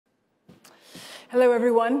Hello,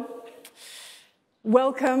 everyone.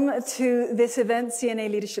 Welcome to this event,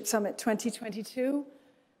 CNA Leadership Summit 2022.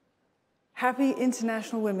 Happy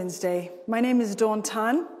International Women's Day. My name is Dawn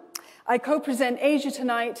Tan. I co-present Asia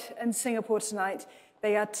Tonight and Singapore Tonight.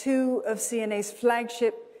 They are two of CNA's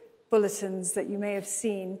flagship bulletins that you may have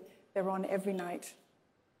seen. They're on every night.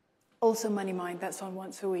 Also Money Mind, that's on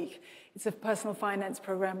once a week. It's a personal finance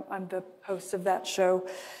program. I'm the host of that show.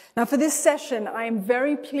 Now, for this session, I am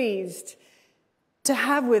very pleased to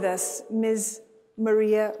have with us Ms.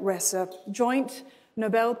 Maria Ressa, joint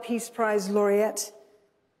Nobel Peace Prize laureate,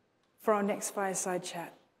 for our next fireside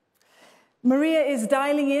chat. Maria is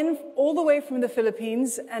dialing in all the way from the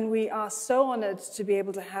Philippines, and we are so honored to be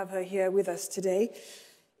able to have her here with us today.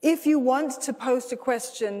 If you want to post a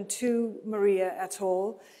question to Maria at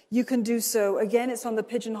all, you can do so. Again, it's on the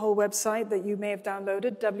Pigeonhole website that you may have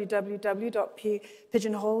downloaded,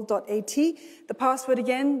 www.pigeonhole.at. The password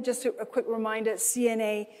again, just a quick reminder,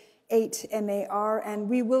 CNA8MAR, and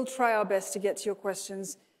we will try our best to get to your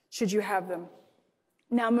questions should you have them.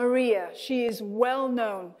 Now, Maria, she is well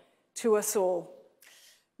known to us all.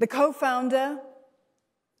 The co-founder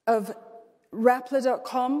of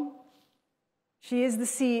Rappler.com. She is the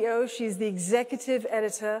CEO, she's the executive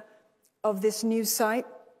editor of this news site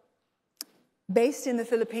based in the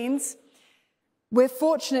Philippines. We're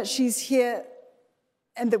fortunate she's here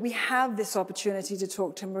and that we have this opportunity to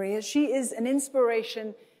talk to Maria. She is an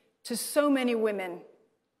inspiration to so many women,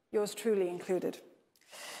 yours truly included.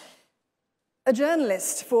 A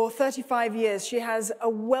journalist for 35 years, she has a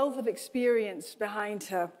wealth of experience behind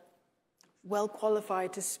her, well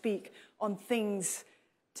qualified to speak on things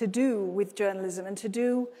to do with journalism and to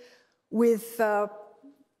do with the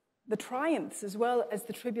triumphs as well as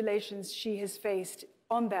the tribulations she has faced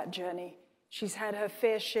on that journey. She's had her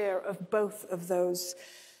fair share of both of those.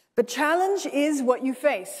 But challenge is what you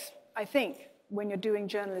face, I think, when you're doing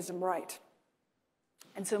journalism right.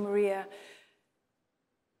 And so Maria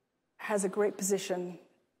has a great position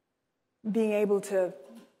being able to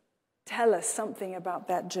tell us something about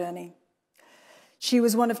that journey. She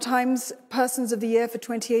was one of Time's Persons of the Year for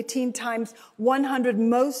 2018, Time's 100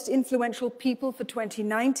 Most Influential People for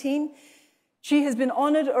 2019. She has been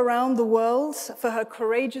honored around the world for her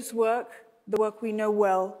courageous work, the work we know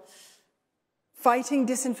well, fighting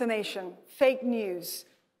disinformation, fake news,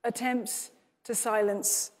 attempts to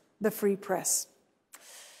silence the free press.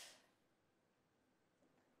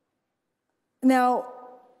 Now,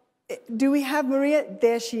 do we have Maria?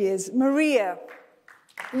 There she is. Maria.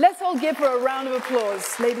 Let's all give her a round of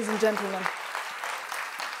applause, ladies and gentlemen.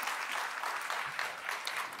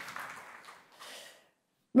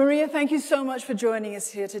 Maria, thank you so much for joining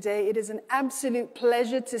us here today. It is an absolute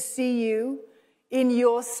pleasure to see you in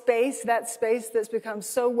your space, that space that's become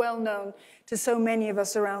so well known to so many of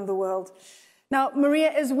us around the world. Now,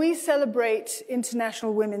 Maria, as we celebrate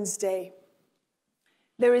International Women's Day,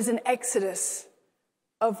 there is an exodus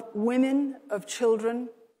of women, of children,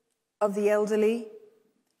 of the elderly,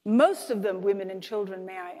 most of them women and children,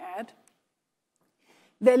 may I add.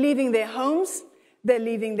 They're leaving their homes, they're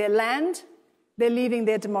leaving their land, they're leaving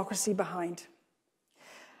their democracy behind.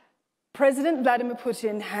 President Vladimir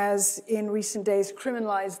Putin has, in recent days,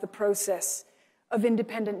 criminalized the process of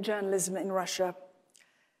independent journalism in Russia.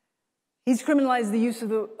 He's criminalized the use of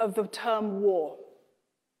the term war.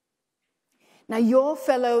 Now, your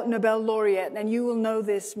fellow Nobel laureate, and you will know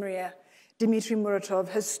this, Maria, Dmitry Muratov,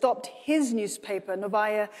 has stopped his newspaper,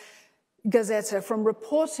 Novaya Gazeta, from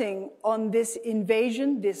reporting on this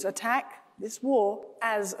invasion, this attack, this war,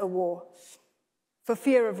 as a war, for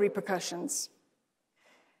fear of repercussions.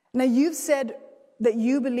 Now, you've said that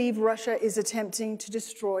you believe Russia is attempting to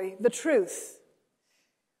destroy the truth.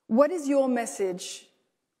 What is your message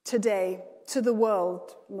today to the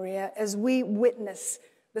world, Maria, as we witness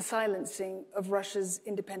the silencing of Russia's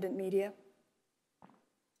independent media?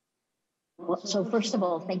 Well, so first of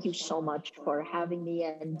all, thank you so much for having me.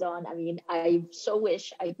 And Dawn, I mean, I so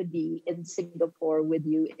wish I could be in Singapore with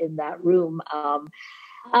you in that room.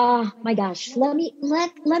 My gosh, let me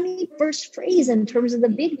first phrase in terms of the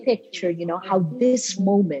big picture, you know, how this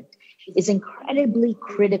moment is incredibly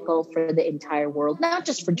critical for the entire world, not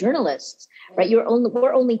just for journalists, right?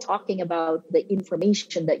 We're only talking about the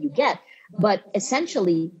information that you get, but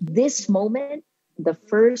essentially this moment, the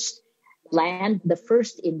first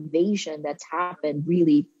invasion that's happened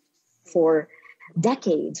really for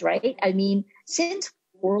decades, right? I mean, since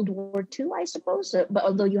World War II, I suppose, but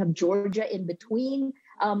although you have Georgia in between,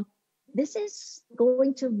 this is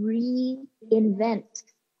going to reinvent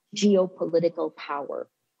geopolitical power.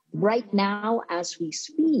 Right now, as we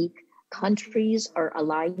speak, countries are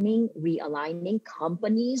aligning, realigning,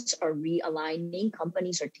 companies are realigning,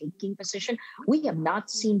 companies are taking position. We have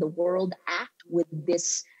not seen the world act with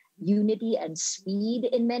this unity and speed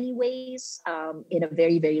in many ways in a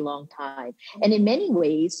very, very long time. And in many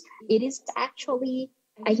ways, it is actually,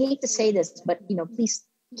 I hate to say this, but please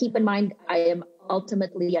keep in mind, I am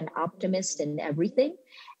ultimately an optimist in everything.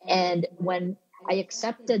 And when I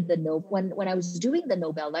accepted when I was doing the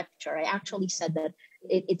Nobel lecture, I actually said that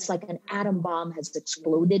it's like an atom bomb has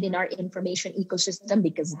exploded in our information ecosystem,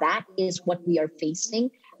 because that is what we are facing: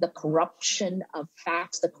 the corruption of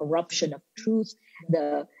facts, the corruption of truth,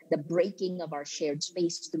 the breaking of our shared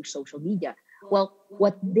space through social media. Well,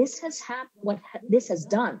 what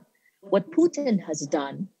Putin has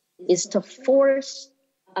done is to force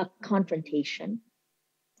a confrontation.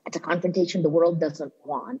 It's a confrontation the world doesn't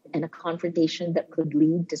want, and a confrontation that could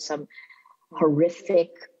lead to some horrific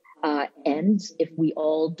ends if we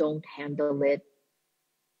all don't handle it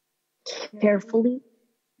carefully,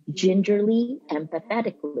 gingerly,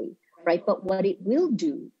 empathetically, right? But what it will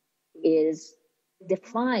do is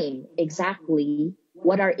define exactly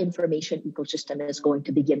what our information ecosystem is going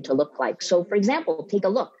to begin to look like. So, for example, take a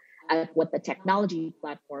look at what the technology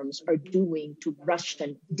platforms are doing to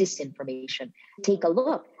Russian disinformation. Take a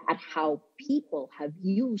look at how people have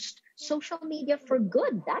used social media for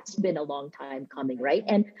good. That's been a long time coming, right?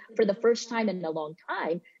 And for the first time in a long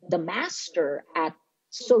time, the master at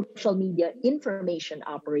social media information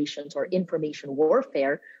operations or information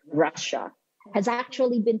warfare, Russia, has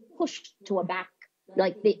actually been pushed to a back.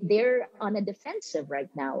 Like they're on a defensive right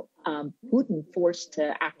now. Putin forced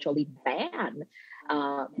to actually ban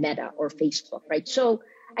Meta or Facebook, right? So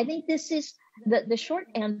I think this is the short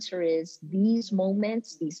answer is these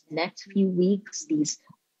moments, these next few weeks, these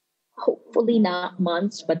hopefully not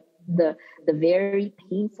months, but the very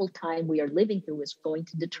painful time we are living through is going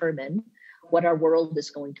to determine what our world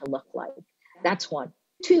is going to look like. That's one.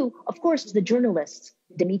 Two, of course, the journalists,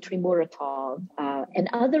 Dmitry Muratov and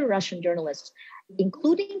other Russian journalists,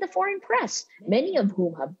 including the foreign press, many of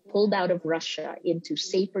whom have pulled out of Russia into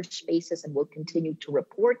safer spaces and will continue to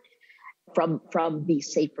report from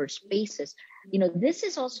these safer spaces. This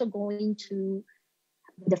is also going to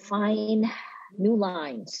define new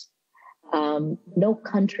lines. No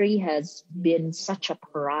country has been such a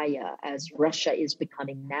pariah as Russia is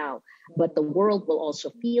becoming now, but the world will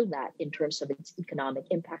also feel that in terms of its economic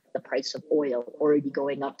impact. The price of oil already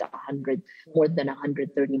going up to more than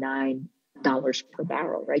 $139 per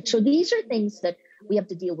barrel, right? So these are things that we have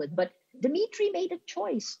to deal with. But Dmitry made a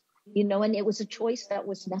choice, and it was a choice that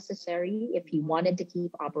was necessary if he wanted to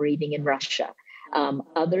keep operating in Russia.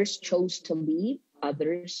 Others chose to leave,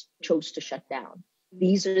 others chose to shut down.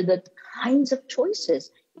 These are the kinds of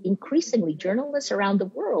choices increasingly journalists around the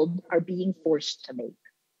world are being forced to make.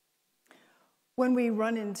 When we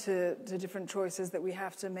run into the different choices that we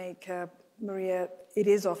have to make, Maria, it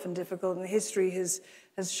is often difficult, and history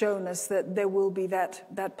has shown us that there will be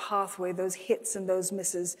that pathway, those hits and those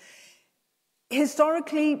misses.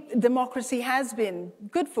 Historically, democracy has been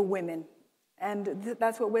good for women, and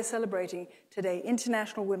that's what we're celebrating today,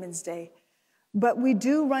 International Women's Day. But we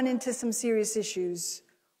do run into some serious issues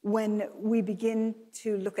when we begin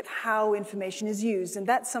to look at how information is used. And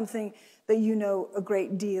that's something that you know a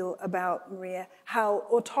great deal about, Maria, how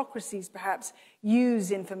autocracies perhaps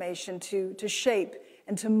use information to shape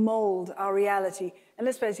and to mold our reality. And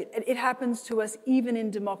let's face it, it happens to us even in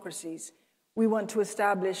democracies. We want to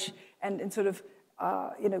establish and sort of,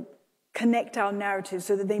 connect our narratives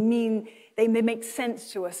so that they make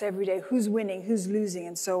sense to us every day, who's winning, who's losing,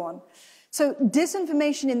 and so on. So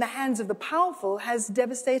disinformation in the hands of the powerful has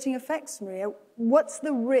devastating effects, Maria. What's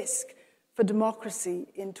the risk for democracy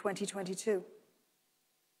in 2022?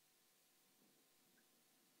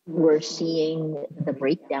 We're seeing the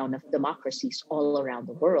breakdown of democracies all around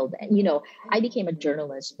the world. And, I became a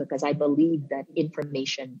journalist because I believe that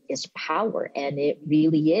information is power, and it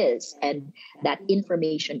really is. And that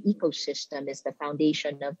information ecosystem is the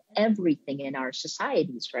foundation of everything in our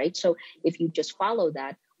societies, right? So if you just follow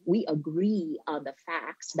that, we agree on the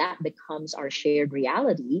facts, that becomes our shared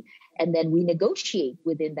reality. And then we negotiate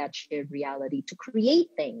within that shared reality to create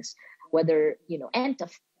things, whether, and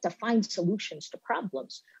to find solutions to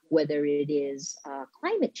problems, whether it is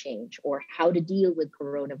climate change or how to deal with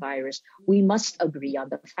coronavirus. We must agree on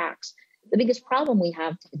the facts. The biggest problem we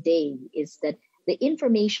have today is that the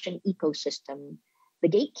information ecosystem, the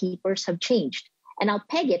gatekeepers have changed. And I'll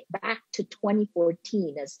peg it back to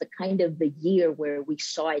 2014 as the kind of the year where we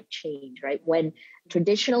saw it change, right? When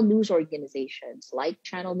traditional news organizations like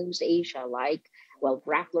Channel News Asia,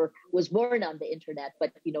 Rappler was born on the internet,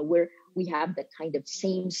 but we have the kind of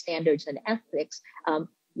same standards and ethics.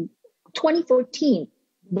 2014,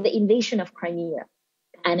 the invasion of Crimea,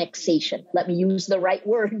 annexation. Let me use the right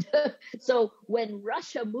word. So when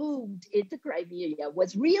Russia moved into Crimea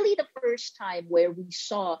was really the first time where we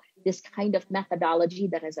saw this kind of methodology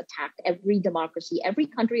that has attacked every democracy, every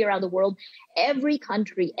country around the world, every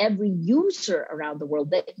country, every user around the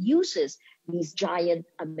world that uses these giant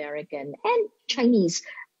American and Chinese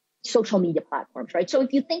social media platforms, right? So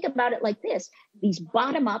if you think about it like this, these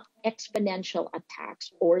bottom-up exponential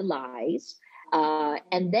attacks or lies,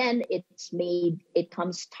 and then it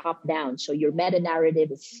comes top down. So your meta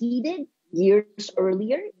narrative is seeded years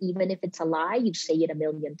earlier. Even if it's a lie, you say it a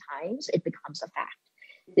million times, it becomes a fact.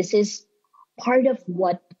 This is part of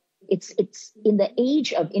what it's in the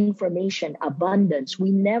age of information abundance.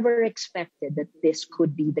 We never expected that this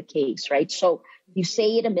could be the case, right? So you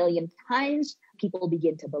say it a million times, people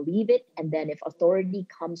begin to believe it. And then if authority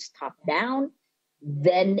comes top down,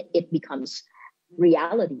 then it becomes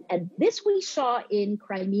reality. And this we saw in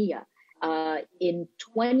Crimea in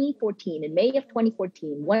 2014, in May of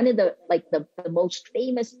 2014, one of the most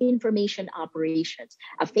famous information operations,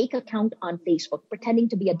 a fake account on Facebook pretending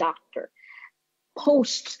to be a doctor,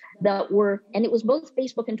 posts that were, and it was both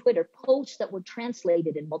Facebook and Twitter, posts that were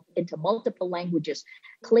translated into multiple languages,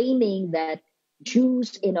 claiming that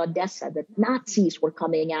Jews in Odessa, that Nazis were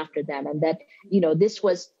coming after them, and that, this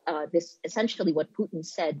was this essentially what Putin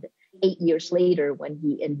said 8 years later when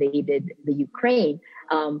he invaded the Ukraine.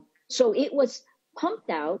 So it was pumped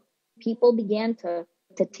out. People began to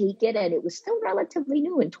take it, and it was still relatively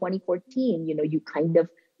new in 2014. You kind of,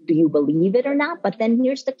 do you believe it or not? But then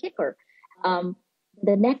here's the kicker.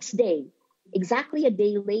 The next day, exactly a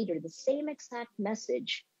day later, the same exact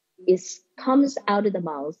message comes out of the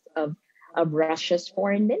mouth of Russia's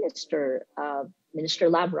foreign minister, Minister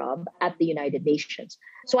Lavrov, at the United Nations.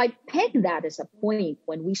 So I peg that as a point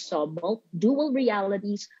when we saw dual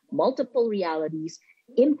realities, multiple realities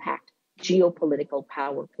impact geopolitical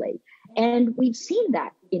power play. And we've seen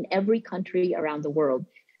that in every country around the world.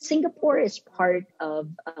 Singapore is part of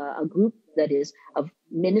a group that is of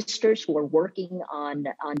ministers who are working on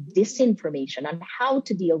disinformation, on how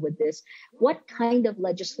to deal with this, what kind of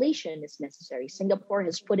legislation is necessary. Singapore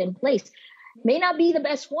has put in place. May not be the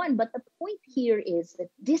best one, but the point here is that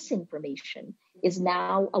disinformation is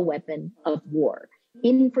now a weapon of war.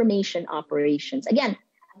 Information operations. Again,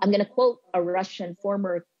 I'm going to quote a Russian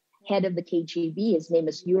former head of the KGB. His name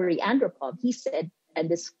is Yuri Andropov. He said, and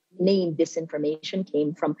this name disinformation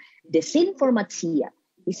came from disinformatia.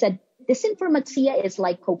 He said, disinformatia is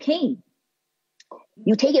like cocaine.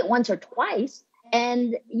 You take it once or twice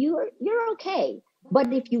and you're okay.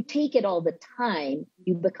 But if you take it all the time,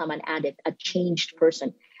 you become an addict, a changed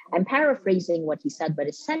person. I'm paraphrasing what he said, but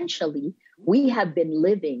essentially, we have been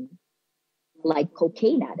living like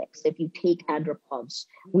cocaine addicts. If you take Andropov's,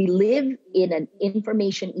 we live in an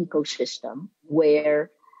information ecosystem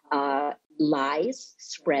where lies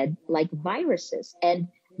spread like viruses. And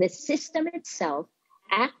the system itself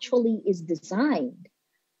actually is designed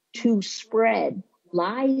to spread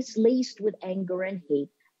lies laced with anger and hate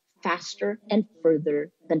faster and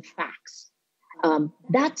further than facts.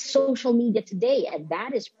 That's social media today, and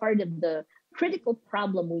that is part of the critical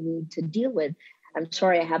problem we need to deal with. I'm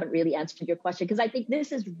sorry I haven't really answered your question, because I think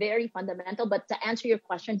this is very fundamental, but to answer your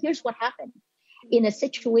question, here's what happened. In a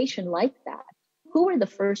situation like that, who were the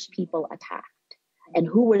first people attacked and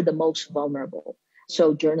who were the most vulnerable?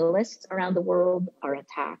 So journalists around the world are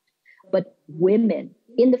attacked, but women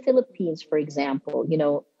in the Philippines, for example,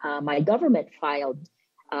 my government filed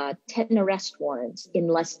 10 arrest warrants in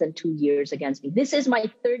less than 2 years against me. This is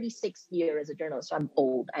my 36th year as a journalist, so I'm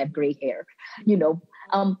old. I have gray hair,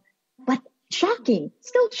 but shocking,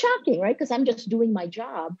 still shocking, right? Because I'm just doing my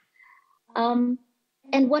job.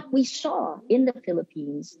 And what we saw in the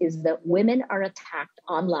Philippines is that women are attacked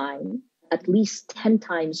online at least 10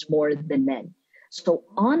 times more than men. So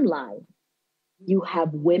online, you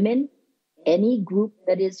have women, any group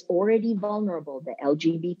that is already vulnerable, the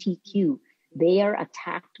LGBTQ, they are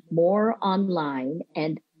attacked more online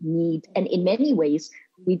and in many ways,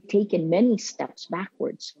 we've taken many steps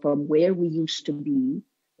backwards from where we used to be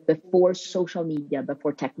before social media,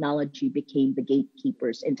 before technology became the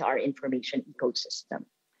gatekeepers into our information ecosystem.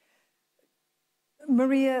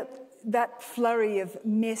 Maria, that flurry of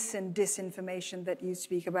mis and disinformation that you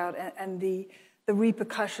speak about and the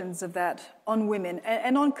repercussions of that on women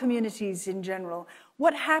and on communities in general,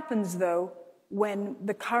 what happens, though, when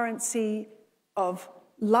the currency of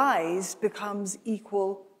lies becomes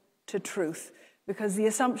equal to truth? Because the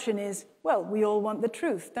assumption is, well, we all want the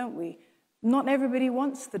truth, don't we? Not everybody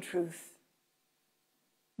wants the truth.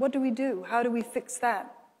 What do we do? How do we fix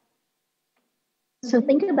that? So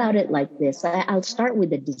think about it like this. I'll start with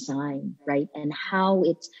the design, right? And how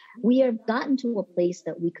we have gotten to a place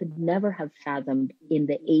that we could never have fathomed in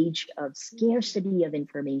the age of scarcity of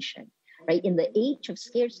information, right? In the age of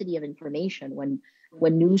scarcity of information,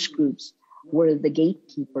 when news groups were the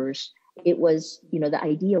gatekeepers, it was, the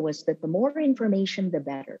idea was that the more information, the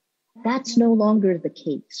better. That's no longer the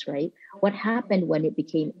case, right? What happened when it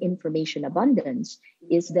became information abundance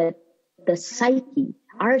is that the psyche,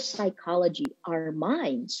 our psychology, our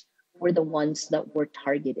minds were the ones that were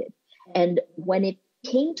targeted. And when it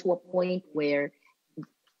came to a point where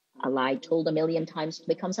a lie told a million times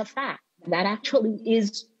becomes a fact, that actually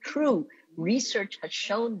is true. Research has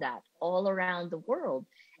shown that all around the world.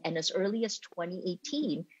 And as early as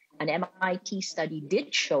 2018, an MIT study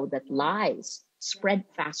did show that lies spread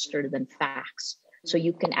faster than facts. So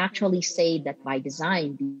you can actually say that by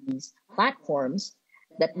design, these platforms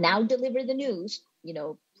that now deliver the news,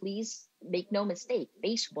 please make no mistake,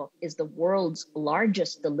 Facebook is the world's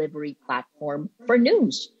largest delivery platform for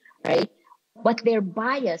news, right? But they're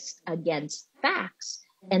biased against facts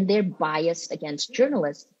and they're biased against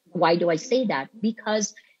journalists. Why do I say that?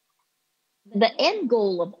 Because the end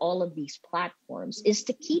goal of all of these platforms is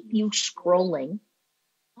to keep you scrolling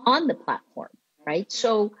on the platform, right?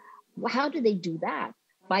 So how do they do that?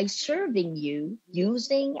 By serving you,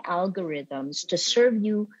 using algorithms to serve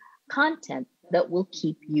you content that will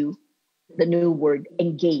keep you, the new word,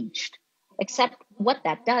 engaged. Except what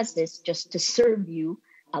that does is just to serve you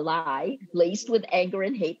a lie laced with anger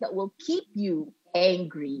and hate that will keep you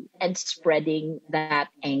angry and spreading that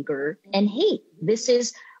anger and hate. This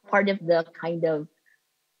is part of the kind of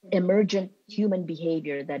emergent human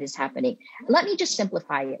behavior that is happening. Let me just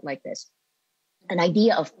simplify it like this. An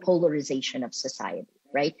idea of polarization of society,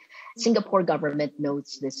 right? Singapore government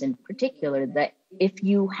notes this in particular, that if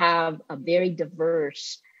you have a very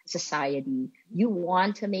diverse society, you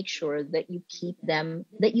want to make sure that you keep them,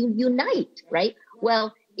 that you unite, right?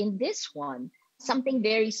 Well, in this one, something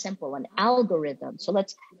very simple, an algorithm. So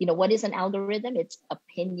let's, what is an algorithm? It's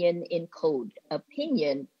opinion in code,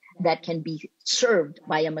 opinion that can be served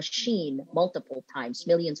by a machine multiple times,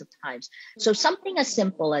 millions of times. So something as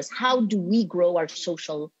simple as how do we grow our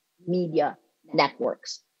social media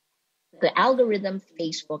networks? The algorithm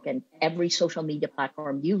Facebook and every social media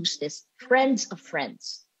platform use this friends of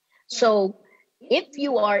friends. So if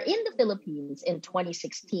you are in the Philippines in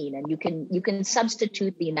 2016 and you can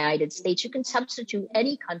substitute the United States, you can substitute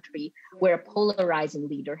any country where a polarizing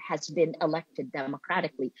leader has been elected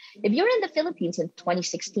democratically. If you're in the Philippines in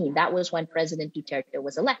 2016, that was when President Duterte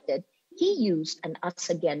was elected, he used an us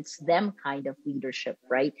against them kind of leadership,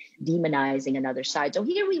 right? Demonizing another side. So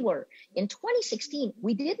here we were. In 2016,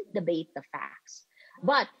 we didn't debate the facts,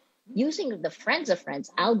 but using the friends of friends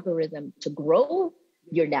algorithm to grow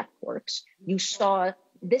your networks, you saw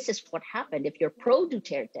this is what happened. If you're pro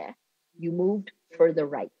Duterte, you moved further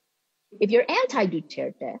right. If you're anti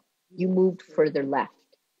Duterte, you moved further left.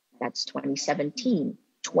 That's 2017,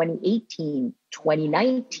 2018,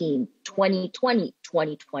 2019, 2020,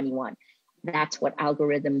 2021. That's what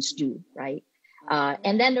algorithms do, right?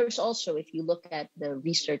 And then there's also, if you look at the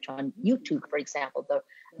research on YouTube, for example,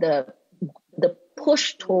 the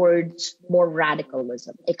push towards more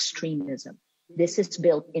radicalism, extremism. This is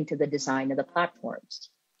built into the design of the platforms.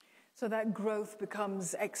 So that growth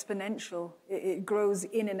becomes exponential. It grows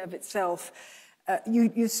in and of itself.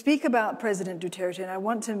 You speak about President Duterte, and I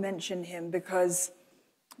want to mention him because,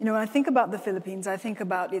 when I think about the Philippines, I think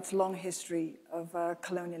about its long history of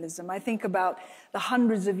colonialism. I think about the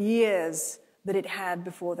hundreds of years that it had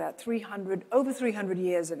before that, over 300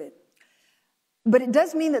 years of it. But it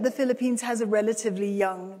does mean that the Philippines has a relatively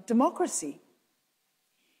young democracy.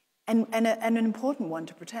 And an important one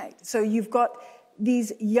to protect. So you've got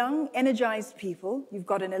these young, energized people. You've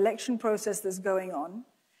got an election process that's going on.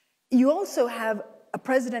 You also have a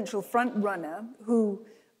presidential front runner who,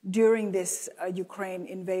 during this Ukraine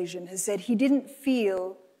invasion, has said he didn't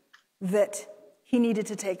feel that he needed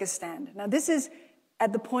to take a stand. Now, this is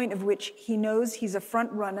at the point of which he knows he's a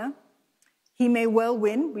front runner. He may well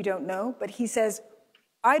win, we don't know, but he says,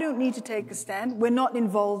 I don't need to take a stand. We're not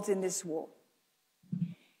involved in this war.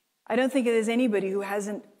 I don't think there's anybody who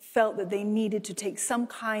hasn't felt that they needed to take some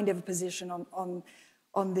kind of a position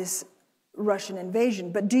on this Russian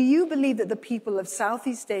invasion. But do you believe that the people of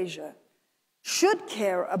Southeast Asia should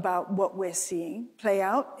care about what we're seeing play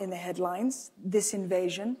out in the headlines, this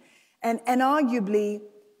invasion, and arguably,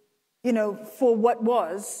 for what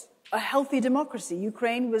was a healthy democracy?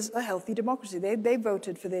 Ukraine was a healthy democracy. They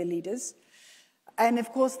voted for their leaders. And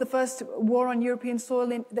of course, the first war on European soil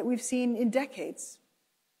that we've seen in decades.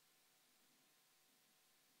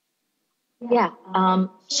 Yeah.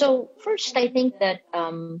 So first, I think that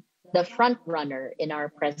the front runner in our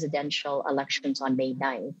presidential elections on May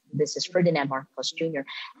 9th, this is Ferdinand Marcos Jr.,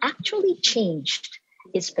 actually changed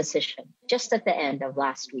his position just at the end of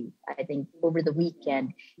last week. I think over the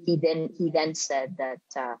weekend, he then said that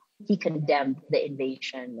he condemned the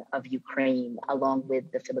invasion of Ukraine along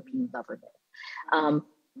with the Philippine government.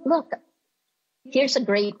 Look, here's a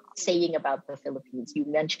great saying about the Philippines. You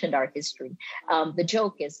mentioned our history. The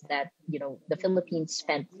joke is that, the Philippines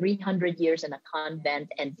spent 300 years in a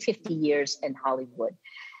convent and 50 years in Hollywood.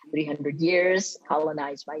 300 years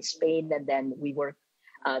colonized by Spain, and then we were,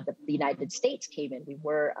 the United States came in. We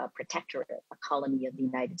were a protectorate, a colony of the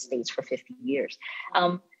United States for 50 years.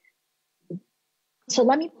 So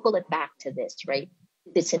let me pull it back to this, right?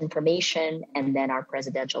 Disinformation and then our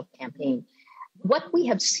presidential campaign. What we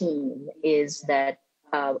have seen is that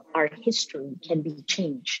our history can be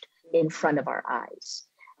changed in front of our eyes.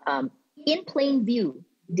 In plain view,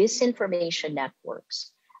 disinformation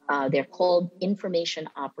networks, they're called information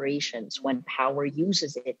operations when power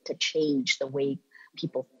uses it to change the way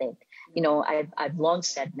people think. I've long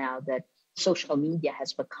said now that social media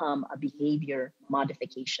has become a behavior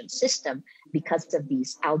modification system because of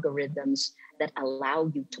these algorithms that allow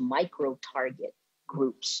you to micro-target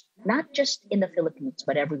groups, not just in the Philippines,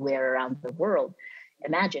 but everywhere around the world.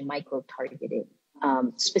 Imagine micro-targeting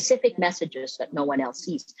specific messages that no one else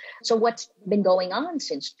sees. So what's been going on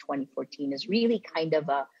since 2014 is really kind of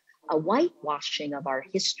a whitewashing of our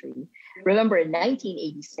history. Remember, in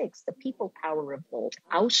 1986, the People Power Revolt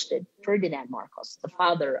ousted Ferdinand Marcos, the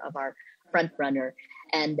father of our frontrunner,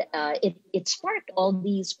 and it sparked all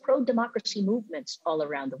these pro-democracy movements all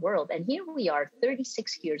around the world. And here we are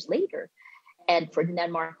 36 years later, and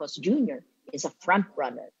Ferdinand Marcos Jr. is a front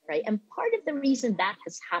runner, right? And part of the reason that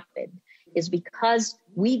has happened is because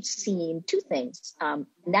we've seen two things: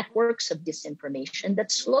 networks of disinformation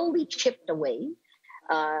that slowly chipped away,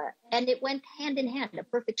 and it went hand in hand, a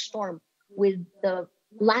perfect storm with the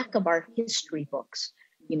lack of our history books.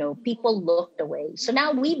 People looked away. So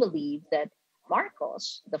now we believe that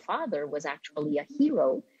Marcos, the father, was actually a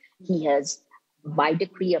hero. He has, by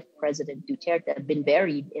decree of President Duterte, been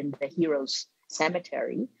buried in the Heroes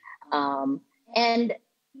Cemetery. And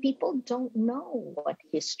people don't know what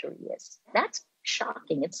history is. That's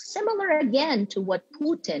shocking. It's similar again to what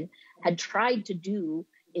Putin had tried to do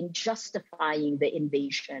in justifying the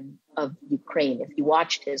invasion of Ukraine. If you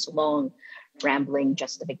watched his long, rambling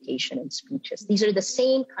justification and speeches, these are the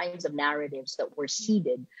same kinds of narratives that were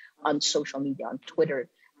seeded on social media, on Twitter,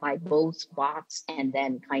 by both bots and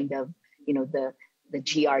then kind of, the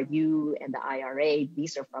GRU and the IRA.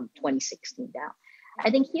 These are from 2016 now. I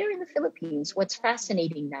think here in the Philippines, what's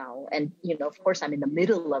fascinating now, and, of course, I'm in the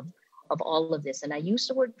middle of all of this, and I use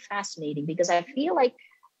the word fascinating because I feel like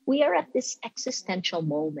we are at this existential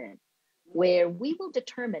moment where we will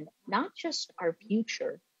determine not just our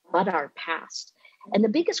future, but our past. And the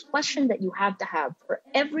biggest question that you have to have for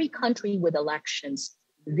every country with elections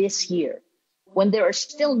this year, when there are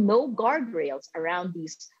still no guardrails around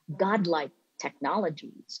these godlike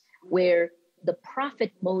technologies, where the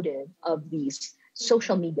profit motive of these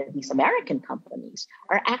social media, these American companies,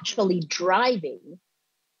 are actually driving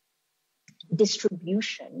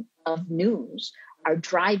distribution of news, are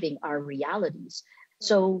driving our realities.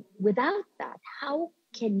 So without that, how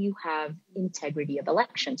can you have integrity of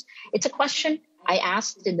elections? It's a question I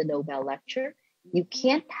asked in the Nobel lecture. You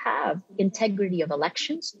can't have integrity of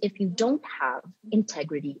elections if you don't have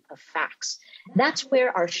integrity of facts. That's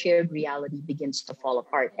where our shared reality begins to fall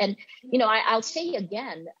apart. And, I'll say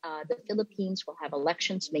again, the Philippines will have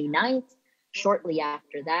elections May 9th. Shortly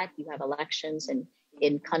after that, you have elections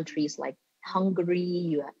in countries like Hungary,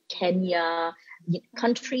 you have Kenya,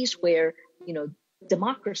 countries where,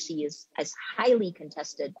 democracy is as highly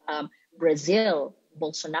contested. Brazil,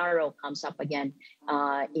 Bolsonaro comes up again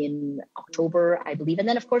in October, I believe. And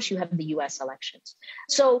then, of course, you have the US elections.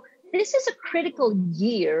 So this is a critical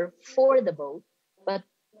year for the vote. But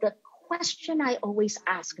the question I always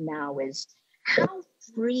ask now is, how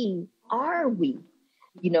free are we?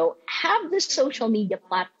 Have the social media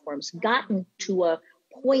platforms gotten to a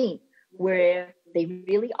point where they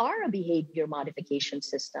really are a behavior modification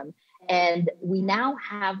system? And we now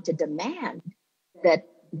have to demand that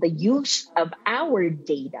the use of our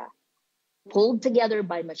data pulled together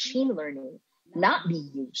by machine learning not be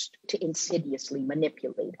used to insidiously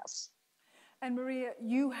manipulate us. And Maria,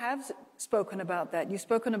 you have spoken about that. You've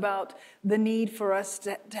spoken about the need for us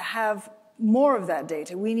to have more of that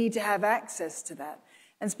data. We need to have access to that.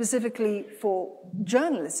 And specifically for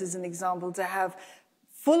journalists, as an example, to have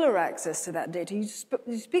fuller access to that data. You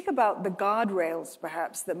speak about the guardrails,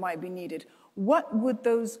 perhaps, that might be needed. What would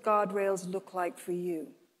those guardrails look like for you?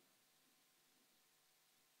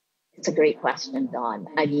 It's a great question, Dawn.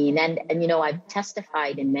 I mean, and you know, I've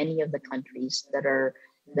testified in many of the countries that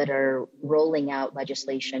are rolling out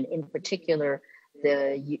legislation. In particular,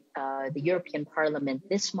 the European Parliament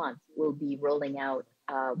this month will be rolling out,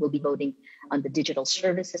 will be voting on the Digital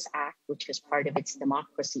Services Act, which is part of its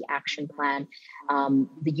Democracy Action Plan.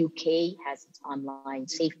 The UK has its online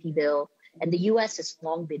safety bill, and the US has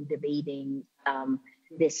long been debating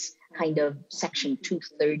this kind of Section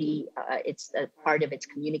 230. It's a part of its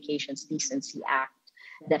Communications Decency Act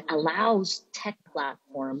that allows tech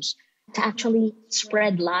platforms to actually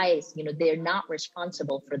spread lies. You know, they're not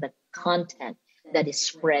responsible for the content that is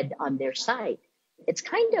spread on their site. It's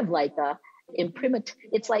kind of like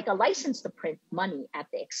it's like a license to print money at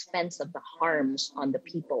the expense of the harms on the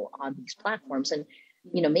people on these platforms. And,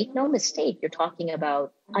 you know, make no mistake, you're talking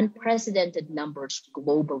about unprecedented numbers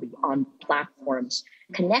globally on platforms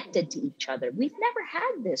connected to each other. We've never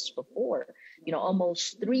had this before. You know,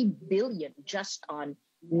 almost 3 billion just on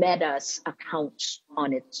Meta's accounts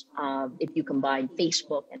on its, if you combine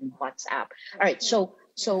Facebook and WhatsApp. All right, so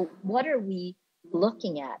what are we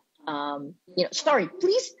looking at? You know, sorry,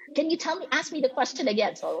 please, can you ask me the question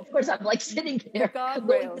again? So of course I'm like sitting there. The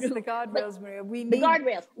guardrails, Maria. We need them.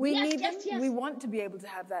 Yes. We want to be able to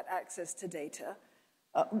have that access to data.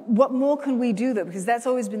 What more can we do though? Because that's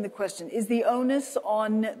always been the question. Is the onus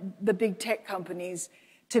on the big tech companies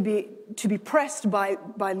to be pressed by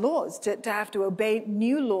laws, to have to obey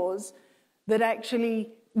new laws that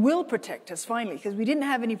actually will protect us finally? Because we didn't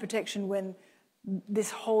have any protection when this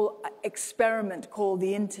whole experiment called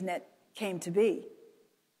the internet came to be.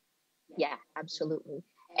 Yeah, absolutely.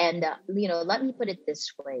 And, you know, let me put it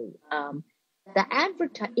this way.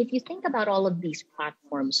 If you think about all of these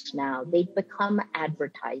platforms now, they've become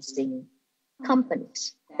advertising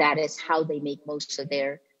companies. That is how they make most of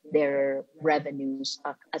their revenues.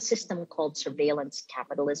 A system called surveillance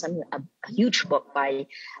capitalism, a huge book by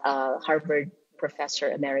Harvard professor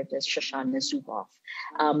emeritus Shoshana Zuboff.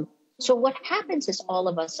 So what happens is all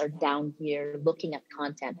of us are down here looking at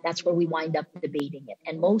content. That's where we wind up debating it.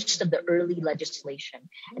 And most of the early legislation,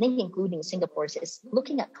 I think including Singapore's, is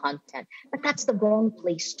looking at content. But that's the wrong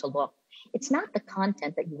place to look. It's not the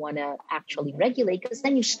content that you want to actually regulate, because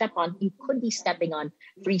then you could be stepping on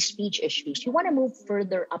free speech issues. You want to move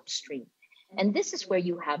further upstream. And this is where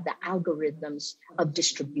you have the algorithms of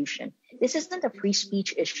distribution. This isn't a free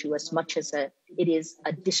speech issue as much as it is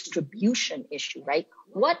a distribution issue, right?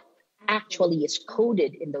 What actually is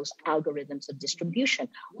coded in those algorithms of distribution?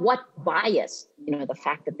 What bias, you know, the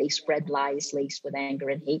fact that they spread lies laced with anger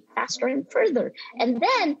and hate faster and further. And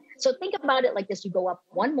then, so think about it like this, you go up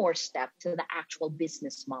one more step to the actual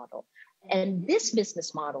business model. And this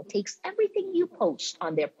business model takes everything you post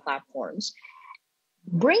on their platforms,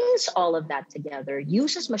 brings all of that together,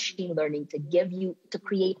 uses machine learning to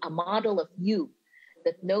create a model of you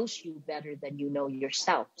that knows you better than you know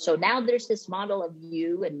yourself. So now there's this model of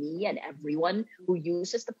you and me and everyone who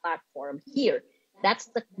uses the platform here. That's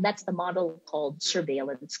the model called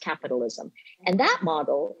surveillance capitalism. And that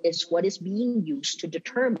model is what is being used to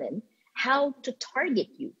determine how to target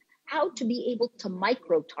you, how to be able to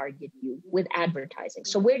micro-target you with advertising.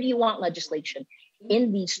 So where do you want legislation?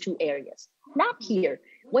 In these two areas. Not here.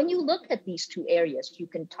 When you look at these two areas, you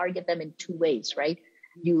can target them in two ways, right?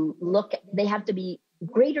 They have to be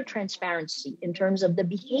greater transparency in terms of the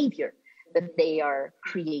behavior that they are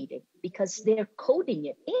creating, because they're coding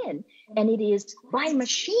it in, and it is by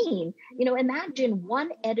machine. You know, imagine one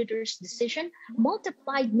editor's decision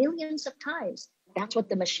multiplied millions of times. That's what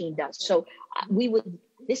the machine does. So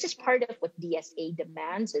this is part of what DSA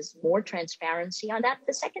demands, is more transparency on that.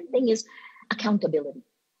 The second thing is accountability.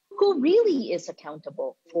 Who really is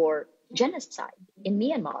accountable for genocide in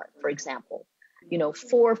Myanmar, for example? You know,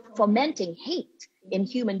 for fomenting hate in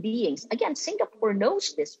human beings. Again, Singapore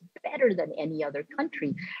knows this better than any other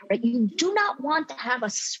country, right? You do not want to have a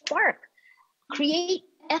spark create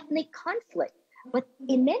ethnic conflict. But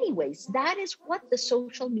in many ways, that is what the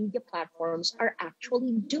social media platforms are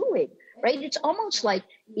actually doing, right? It's almost like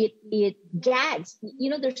it gags. You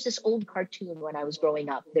know, there's this old cartoon when I was growing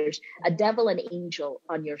up. There's a devil and angel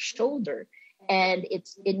on your shoulder, and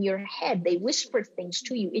it's in your head. They whisper things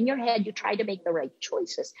to you. In your head, you try to make the right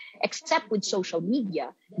choices. Except with social media,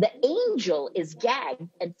 the angel is gagged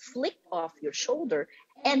and flicked off your shoulder,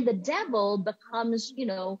 and the devil becomes, you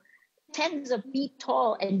know, tens of feet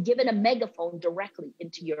tall and given a megaphone directly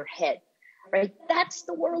into your head, right? That's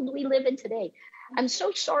the world we live in today. I'm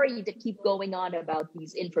so sorry to keep going on about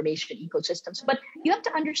these information ecosystems, but you have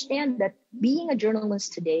to understand that being a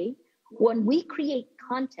journalist today, when we create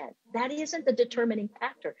content, that isn't the determining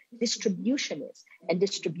factor. Distribution is. And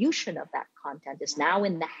distribution of that content is now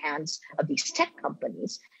in the hands of these tech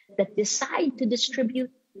companies that decide to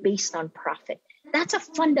distribute based on profit. That's a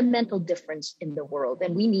fundamental difference in the world,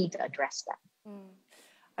 and we need to address that.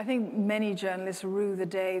 I think many journalists rue the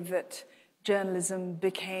day that journalism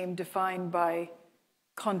became defined by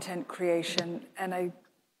content creation. And I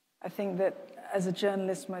think that as a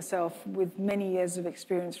journalist myself, with many years of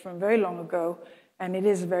experience from very long ago, and it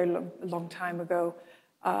is a very long time ago,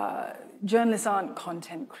 journalists aren't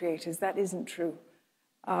content creators. That isn't true.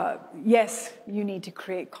 Yes, you need to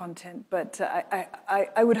create content, but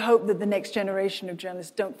I would hope that the next generation of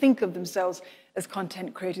journalists don't think of themselves as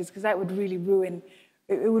content creators, because that would really ruin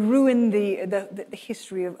the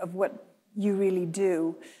history of what you really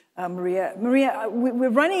do, Maria. Maria, we're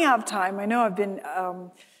running out of time. I know I've been.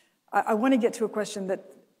 I want to get to a question that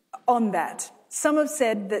on that. Some have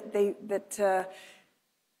said that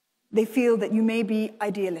they feel that you may be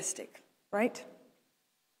idealistic, right?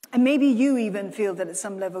 And maybe you even feel that at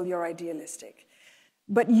some level you're idealistic.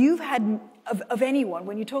 But you've had, of anyone,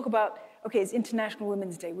 when you talk about, okay, it's International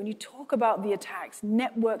Women's Day, when you talk about the attacks,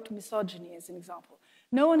 networked misogyny as an example,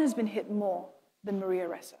 no one has been hit more than Maria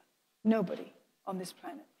Ressa. Nobody on this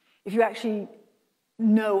planet. If you actually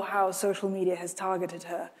know how social media has targeted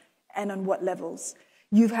her and on what levels.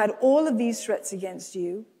 You've had all of these threats against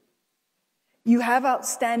you. You have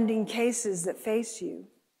outstanding cases that face you.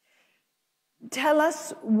 Tell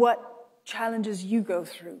us what challenges you go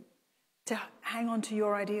through to hang on to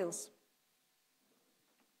your ideals.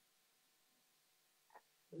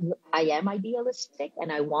 I am idealistic,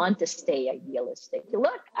 and I want to stay idealistic.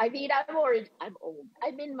 Look, I mean, I'm old.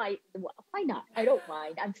 I'm in my, why not? I don't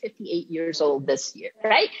mind. I'm 58 years old this year,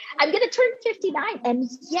 right? I'm going to turn 59. And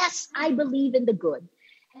yes, I believe in the good.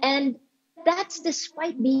 And that's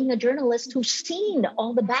despite being a journalist who's seen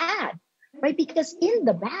all the bad, right? Because in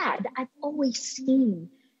the bad, I've always seen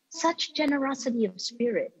such generosity of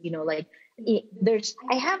spirit, like,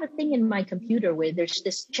 I have a thing in my computer where there's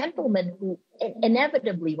this gentleman who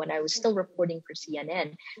inevitably, when I was still reporting for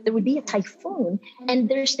CNN, there would be a typhoon, and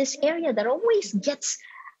there's this area that always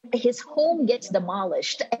his home gets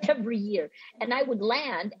demolished every year. And I would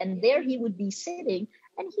land, and there he would be sitting,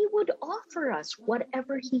 and he would offer us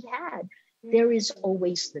whatever he had. There is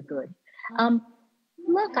always the good.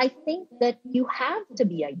 Look, I think that you have to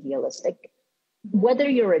be idealistic. Whether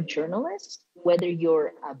you're a journalist, whether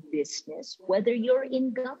you're a business, whether you're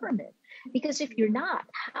in government. Because if you're not,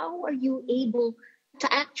 how are you able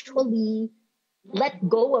to actually let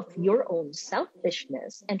go of your own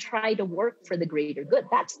selfishness and try to work for the greater good?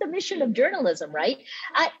 That's the mission of journalism, right?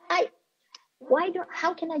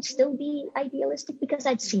 How can I still be idealistic? Because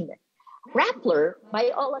I've seen it. Rappler, by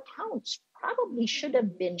all accounts, probably should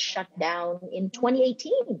have been shut down in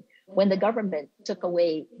 2018. When the government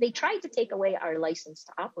they tried to take away our license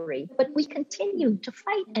to operate, but we continue to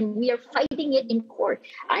fight, and we are fighting it in court.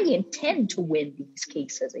 I intend to win these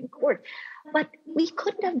cases in court, but we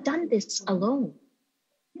couldn't have done this alone.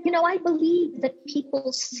 I believe that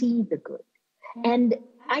people see the good. And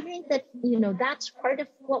I think that, that's part of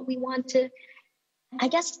what we want to, I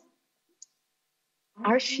guess,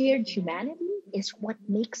 our shared humanity is what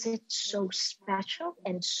makes it so special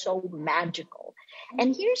and so magical.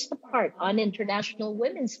 And here's the part on International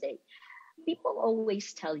Women's Day. People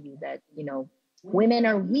always tell you that, women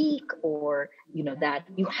are weak, or, that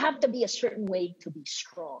you have to be a certain way to be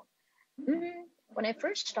strong. When I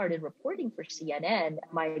first started reporting for CNN,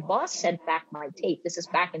 my boss sent back my tape. This is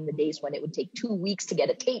back in the days when it would take 2 weeks to get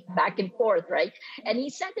a tape back and forth, right? And he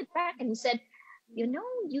sent it back and he said,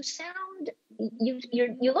 you sound,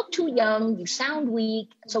 you look too young, you sound weak,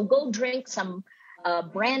 so go drink some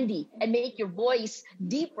brandy and make your voice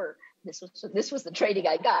deeper. This was the training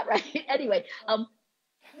I got, right? Anyway,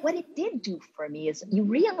 what it did do for me is you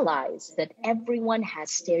realize that everyone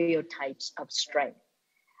has stereotypes of strength,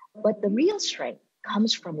 but the real strength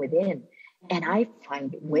comes from within. And I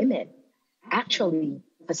find women actually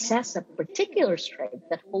possess a particular strength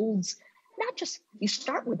that holds not just, you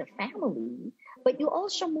start with a family, but you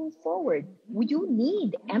also move forward. You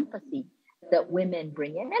need empathy that women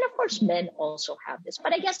bring in. And of course, men also have this.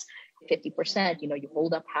 But I guess 50%, you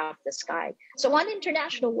hold up half the sky. So on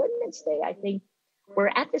International Women's Day, I think we're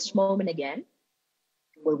at this moment again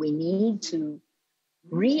where we need to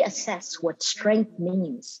reassess what strength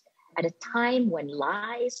means at a time when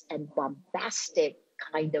lies and bombastic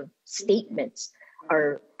kind of statements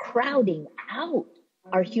are crowding out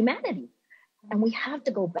our humanity. And we have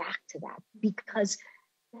to go back to that, because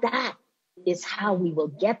that is how we will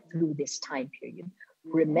get through this time period,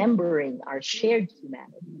 remembering our shared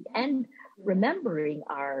humanity and remembering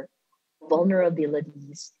our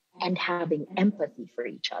vulnerabilities and having empathy for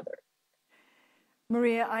each other.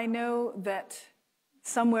 Maria, I know that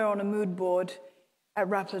somewhere on a mood board at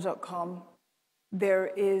Rappler.com,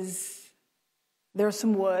 there are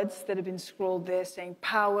some words that have been scrolled there saying,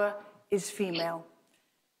 "Power is female."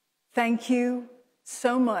 Thank you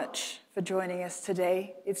so much for joining us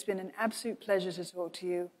today. It's been an absolute pleasure to talk to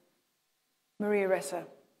you. Maria Ressa,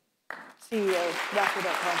 CEO,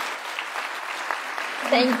 Rappler.com.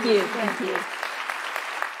 Thank you.